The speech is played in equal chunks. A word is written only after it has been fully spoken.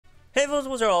What's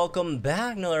welcome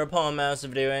back, another PoMa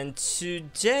Massive video, and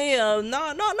today,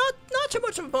 not too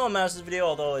much of a PoMa Massive video,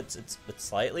 although it's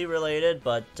slightly related,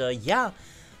 but, yeah,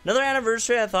 another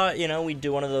anniversary. I thought, you know, we'd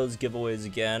do one of those giveaways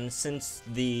again, since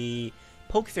the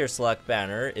Pokefair Select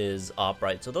banner is up,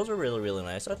 right, so those are really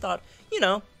nice. So I thought, you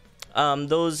know,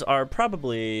 those are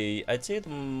probably, I'd say, the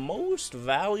most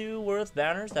value-worth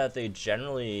banners that they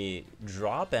generally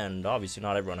drop, and obviously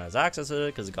not everyone has access to it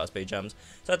because it costs paid gems.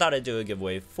 So I thought I'd do a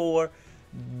giveaway for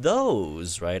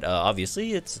those, right?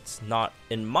 Obviously, it's not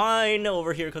in mine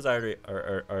over here because I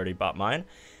already bought mine.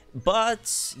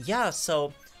 But yeah,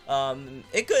 so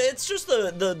it's just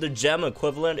the gem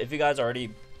equivalent. If you guys already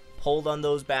pulled on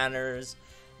those banners,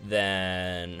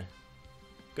 then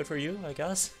good for you, I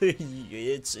guess.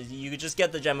 You could just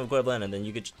get the gem equivalent, and then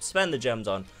you could spend the gems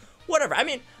on whatever. I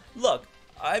mean, look,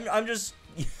 I'm just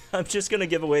gonna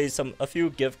give away a few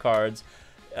gift cards.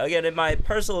 Again, in my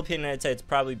personal opinion, I'd say it's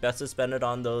probably best to spend it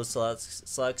on those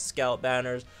select scout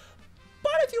banners.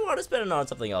 But if you want to spend it on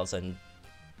something else, and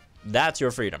that's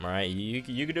your freedom, right? You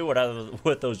could do whatever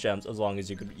with those gems as long as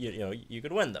you could you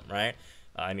could win them, right?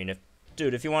 I mean,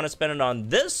 if you want to spend it on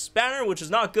this banner, which is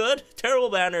not good, terrible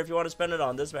banner, if you want to spend it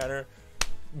on this banner,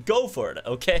 go for it,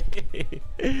 okay?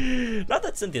 Not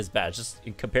that Cynthia's bad, just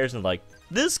in comparison to, like,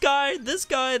 this guy,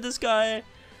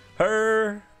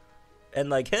 her, and,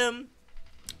 like, him,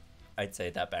 I'd say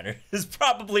that banner is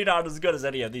probably not as good as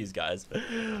any of these guys.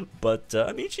 But,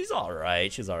 I mean, she's alright,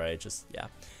 just, yeah.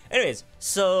 Anyways,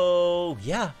 so,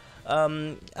 yeah,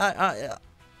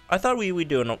 I thought we'd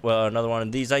do another one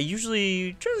of these. I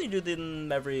generally do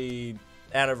them every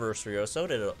anniversary or so.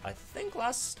 Did it, I think,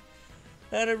 last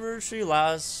anniversary,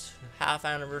 last half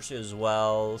anniversary as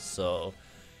well. So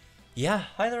yeah,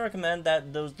 highly recommend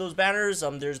that those banners.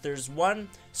 There's one.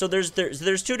 So there's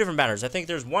two different banners. I think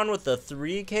there's one with the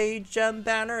 3K gem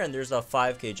banner, and there's a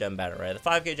 5K gem banner. Right, the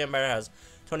 5K gem banner has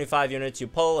 25 units you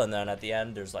pull, and then at the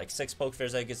end there's like 6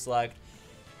 Pokefairs that you can select.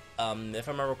 If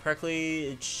I remember correctly,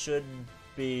 it should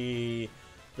be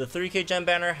the 3K gem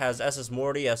banner has SS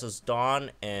Morty, SS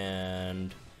Dawn,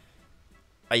 and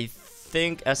I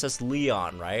think SS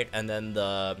Leon, right? And then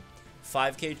the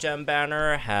 5K gem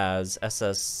banner has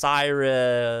SS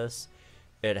Cyrus,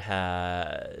 it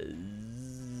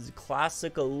has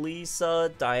Classic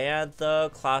Elisa,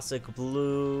 Diantha, Classic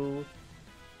Blue,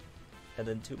 and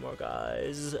then 2 more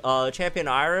guys, Champion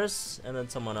Iris, and then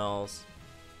someone else.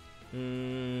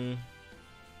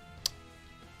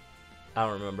 I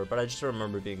don't remember, but I just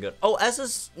remember being good. Oh,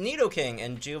 SS Nidoking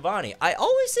and Giovanni. I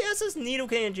always say SS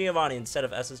Nidoking and Giovanni instead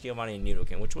of SS Giovanni and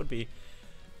Nidoking, which would be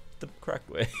the correct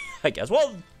way, I guess.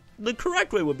 Well, the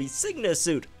correct way would be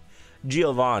Suit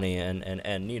Giovanni and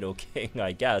Nidoking,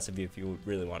 I guess, if you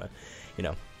really want to, you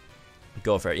know,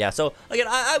 go for it. Yeah, so, again,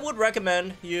 I would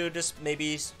recommend you just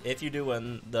maybe, if you do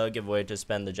win the giveaway, to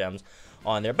spend the gems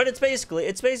on there. But it's basically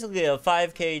a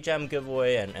 5K gem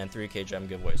giveaway and 3K gem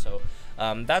giveaway. So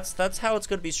that's how it's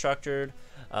going to be structured.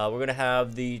 We're going to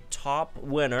have the top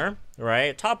winner,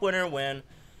 right? Top winner win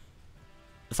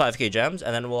the 5K gems,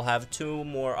 and then we'll have 2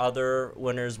 more other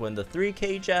winners win the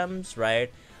 3K gems,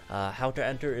 right? How to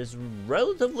enter is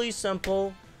relatively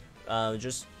simple.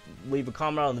 Just leave a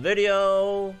comment on the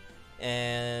video,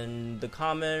 and the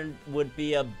comment would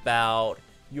be about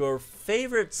your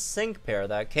favorite sync pair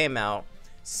that came out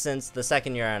since the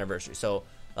 2nd year anniversary. So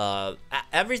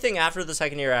everything after the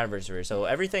 2nd year anniversary. So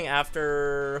everything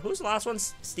after, who's the last one?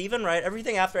 Steven, right?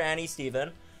 Everything after Anni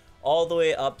Steven, all the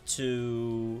way up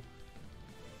to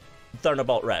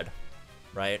Thunderbolt Red,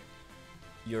 right?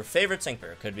 Your favorite sync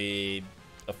pair could be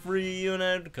a free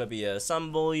unit, could be a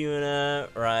Sunbull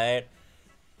unit, right?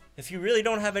 If you really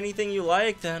don't have anything you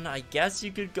like, then I guess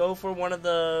you could go for one of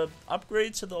the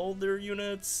upgrades to the older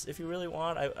units if you really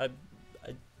want. I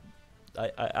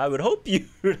would hope you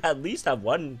would at least have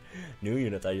one new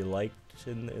unit that you liked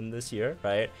in this year,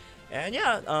 right? And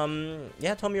yeah,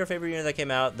 yeah, tell me your favorite unit that came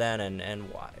out then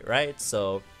and why, right?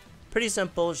 So pretty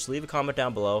simple. Just leave a comment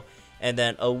down below, and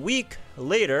then a week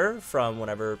later from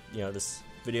whenever, you know, this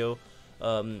video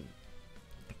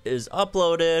is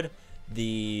uploaded,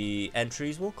 the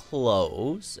entries will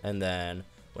close, and then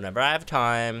whenever I have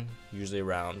time, usually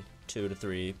around 2 to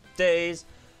 3 days,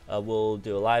 we'll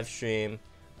do a live stream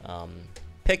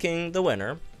picking the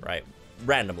winner, right?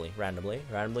 Randomly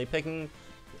picking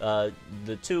the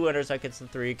 2 winners that gets the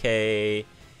 3K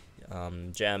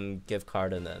gem gift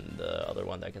card, and then the other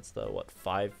one that gets the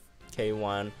 5K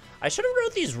one. I should have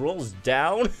wrote these rules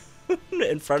down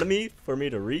in front of me for me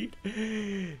to read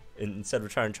instead of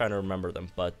trying to remember them.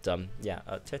 But yeah,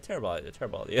 terrible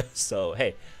idea. So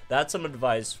hey, that's some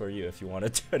advice for you if you want to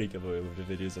do any giveaway with the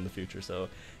videos in the future. So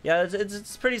yeah,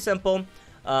 it's pretty simple.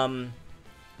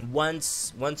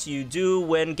 Once you do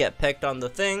win, get picked on the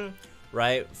thing,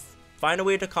 right? Find a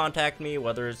way to contact me,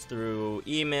 whether it's through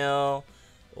email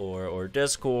or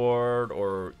Discord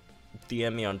or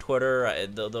DM me on Twitter.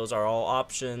 Those are all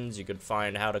options. You could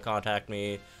find how to contact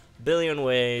me a billion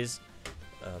ways.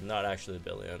 Not actually a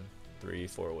billion,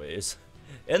 3-4 ways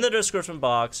in the description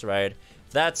box, right? If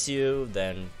that's you,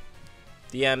 then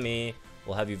DM me.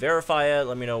 We'll have you verify it.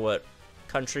 Let me know what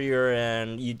country you're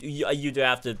in. You do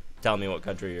have to tell me what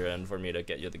country you're in for me to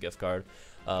get you the gift card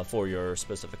for your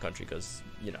specific country, because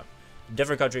you know,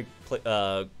 different country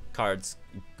cards,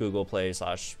 Google Play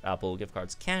 / Apple gift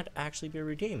cards can't actually be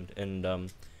redeemed in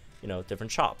you know,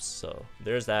 different shops. So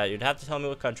there's that. You'd have to tell me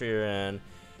what country you're in.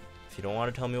 If you don't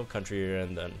want to tell me what country you're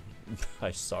in, then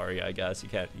I'm sorry, I guess you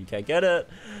can't get it.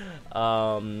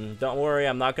 Don't worry,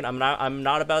 I'm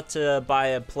not about to buy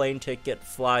a plane ticket,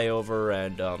 fly over,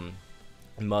 and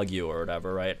mug you or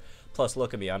whatever, right? Plus,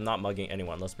 look at me, I'm not mugging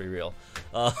anyone, let's be real.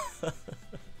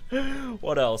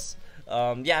 What else?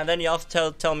 Yeah, and then you have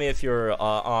to tell me if you're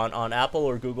on Apple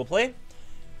or Google Play.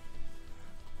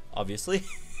 Obviously.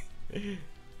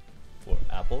 For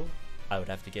Apple, I would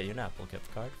have to get you an Apple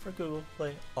gift card. For Google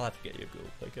Play, I'll have to get you a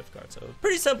Google Play gift card. So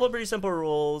pretty simple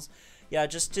rules. Yeah,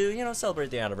 just to, you know,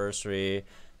 celebrate the anniversary.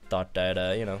 Thought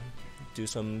that, you know, do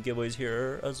some giveaways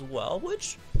here as well,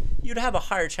 which you'd have a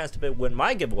higher chance to win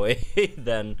my giveaway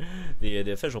than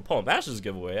the official PoMa Masters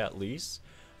giveaway, at least.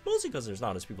 Mostly because there's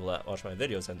not as people that watch my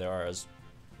videos and there are as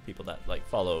people that like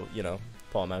follow, you know,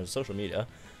 PoMa Masters social media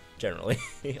generally.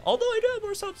 Although I do have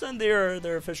more subs than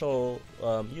their official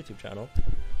YouTube channel,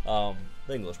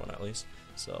 the English one at least.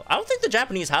 So I don't think the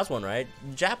Japanese has one, right?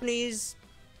 Japanese,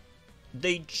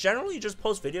 they generally just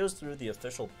post videos through the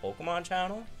official Pokemon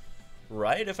channel,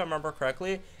 right? If I remember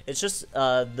correctly. It's just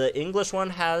the English one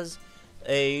has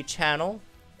a channel.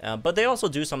 But they also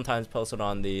do sometimes post it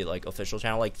on the like official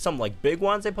channel, like some like big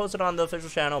ones they post it on the official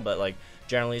channel, but like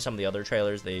generally some of the other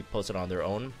trailers they post it on their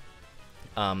own,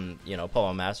 you know,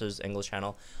 PoMa Masters English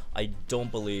channel. I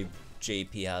don't believe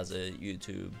JP has a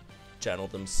YouTube channel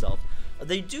themselves.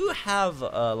 They do have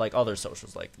like other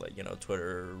socials like you know,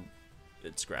 Twitter,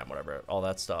 Instagram, whatever, all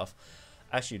that stuff.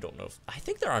 Actually, don't know. I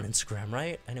think they're on Instagram,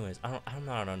 right? Anyways, I'm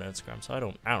not on Instagram, so I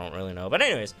don't really know. But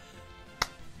anyways.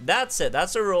 That's it.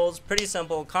 That's the rules. Pretty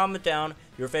simple. Comment down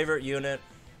your favorite unit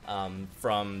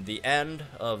from the end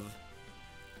of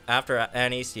after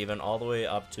Anni Steven all the way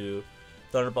up to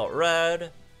Thunderbolt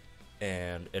Red.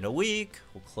 And in a week,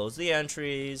 we'll close the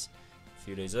entries. A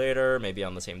few days later, maybe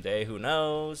on the same day, who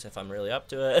knows, if I'm really up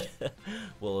to it.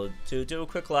 We'll do a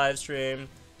quick live stream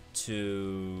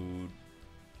to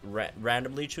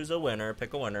randomly choose a winner,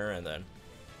 pick a winner, and then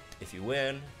if you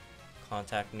win,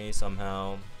 contact me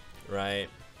somehow, right?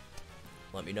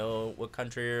 Let me know what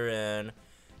country you're in,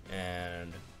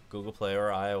 and Google Play or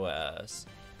iOS,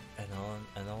 and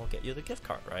I'll get you the gift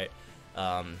card, right?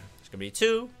 There's gonna be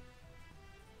two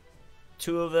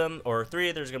of them, or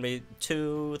three. There's gonna be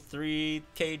 2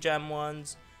 3K gem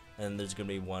ones, and there's gonna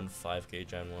be 1 5K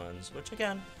gem ones, which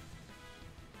again,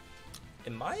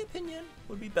 in my opinion,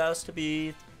 would be best to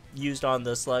be used on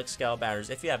the select scout banners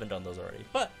if you haven't done those already.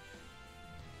 But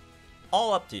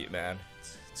all up to you, man.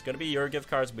 It's gonna be your gift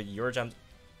cards with your gems.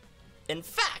 In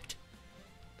fact,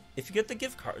 if you get the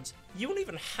gift cards, you won't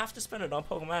even have to spend it on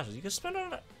Pokemon Masters. You can spend it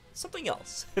on something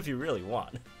else if you really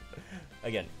want.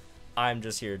 Again, I'm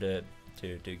just here to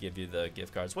give you the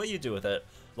gift cards. What you do with it,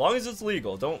 as long as it's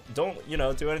legal. Don't you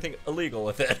know, do anything illegal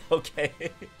with it. Okay?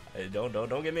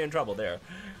 don't get me in trouble there.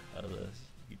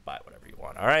 You buy whatever you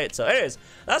want. All right. So, anyways,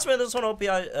 that's for this one. Hope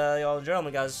y'all enjoy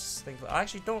them, guys.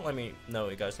 Actually, don't let me know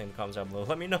what you guys think in the comments down below.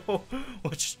 Let me know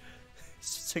which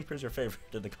synchro is your favorite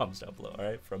in the comments down below. All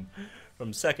right,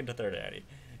 from second to third Annie.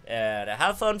 And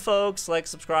have fun, folks. Like,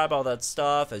 subscribe, all that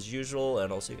stuff as usual,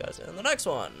 and I'll see you guys in the next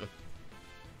one.